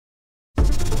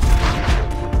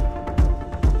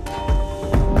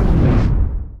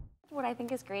I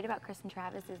think is great about Chris and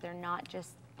Travis is they're not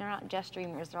just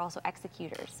dreamers, they're also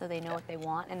executors. So they know what they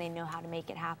want and they know how to make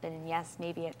it happen. And yes,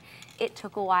 maybe it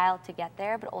took a while to get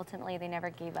there, but ultimately they never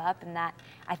gave up, and that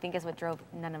I think is what drove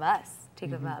none of us to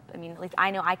give up. I mean, at least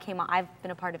I know I've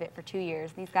been a part of it for 2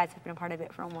 years. These guys have been a part of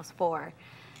it for almost 4.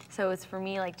 So it's for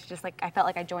me like I felt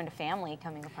like I joined a family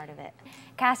coming a part of it.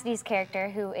 Cassidy's character,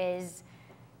 who is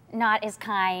not as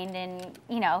kind and,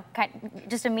 you know,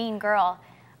 just a mean girl,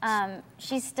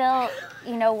 she's still,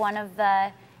 you know, one of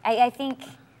the, I think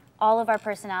all of our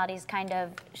personalities kind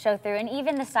of show through, and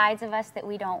even the sides of us that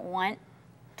we don't want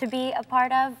to be a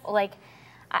part of. Like,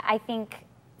 I think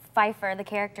Pfeifer, the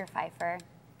character Pfeifer,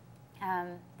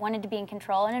 wanted to be in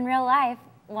control, and in real life,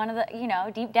 one of the, you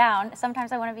know, deep down,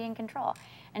 sometimes I want to be in control.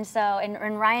 And so,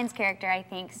 and Ryan's character, I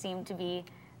think, seemed to be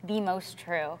the most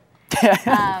true.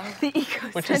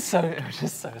 Which is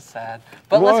so sad.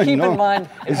 But let's keep in mind,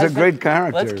 it's a great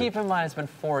character. Let's keep in mind it's been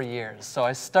 4 years. So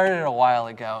I started a while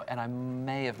ago, and I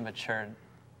may have matured.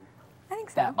 I think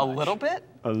so. A little bit.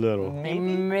 A little.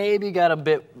 Maybe got a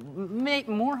bit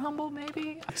more humble.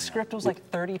 Maybe. The script was like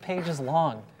 30 pages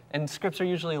long. And scripts are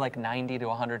usually like 90 to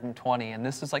 120, and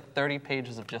this is like 30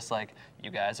 pages of just like, you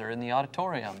guys are in the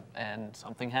auditorium, and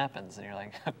something happens, and you're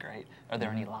like, oh, great. Are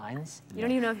there any lines? You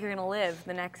don't even know if you're going to live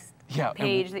the next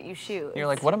page that you shoot. You're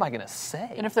like, what am I going to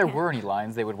say? And if there were any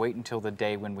lines, they would wait until the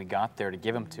day when we got there to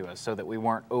give them to us, so that we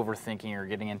weren't overthinking or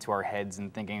getting into our heads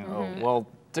and thinking, oh, well,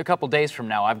 a couple days from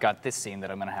now, I've got this scene that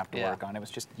I'm going to have to work on. It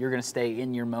was just, you're going to stay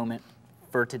in your moment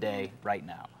for today, right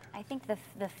now. I think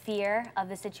the fear of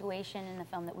the situation in the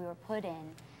film that we were put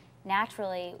in,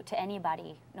 naturally to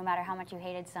anybody, no matter how much you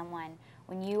hated someone,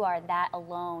 when you are that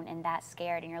alone and that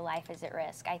scared and your life is at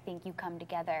risk, I think you come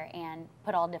together and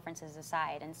put all differences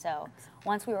aside. And so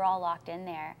once we were all locked in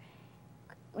there,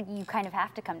 you kind of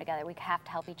have to come together. We have to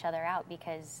help each other out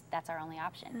because that's our only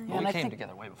option. Well, we came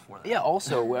together way before that. Yeah,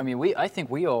 also, I mean, I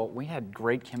think we had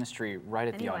great chemistry right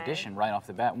at the audition, right off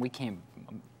the bat, and we came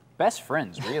best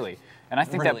friends, really. And I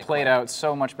think that played out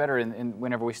so much better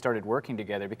whenever we started working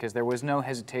together, because there was no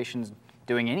hesitations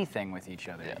doing anything with each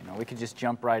other. You know, we could just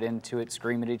jump right into it,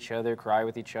 scream at each other, cry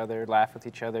with each other, laugh with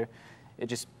each other. It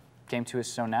just came to us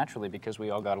so naturally because we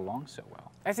all got along so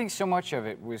well. I think so much of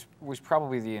it was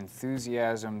probably the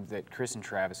enthusiasm that Chris and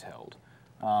Travis held.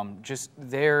 Just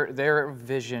their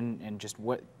vision and just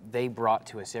what they brought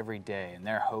to us every day, and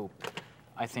their hope,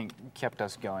 I think, kept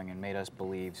us going and made us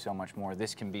believe so much more.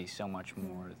 This can be so much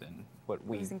more than what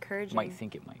we might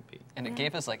think it might be. And it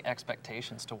gave us like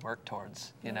expectations to work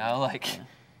towards, you know? Like,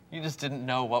 you just didn't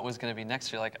know what was going to be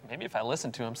next. You're like, maybe if I listen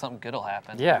to him, something good will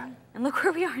happen. Yeah. And look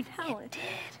where we are now. It did.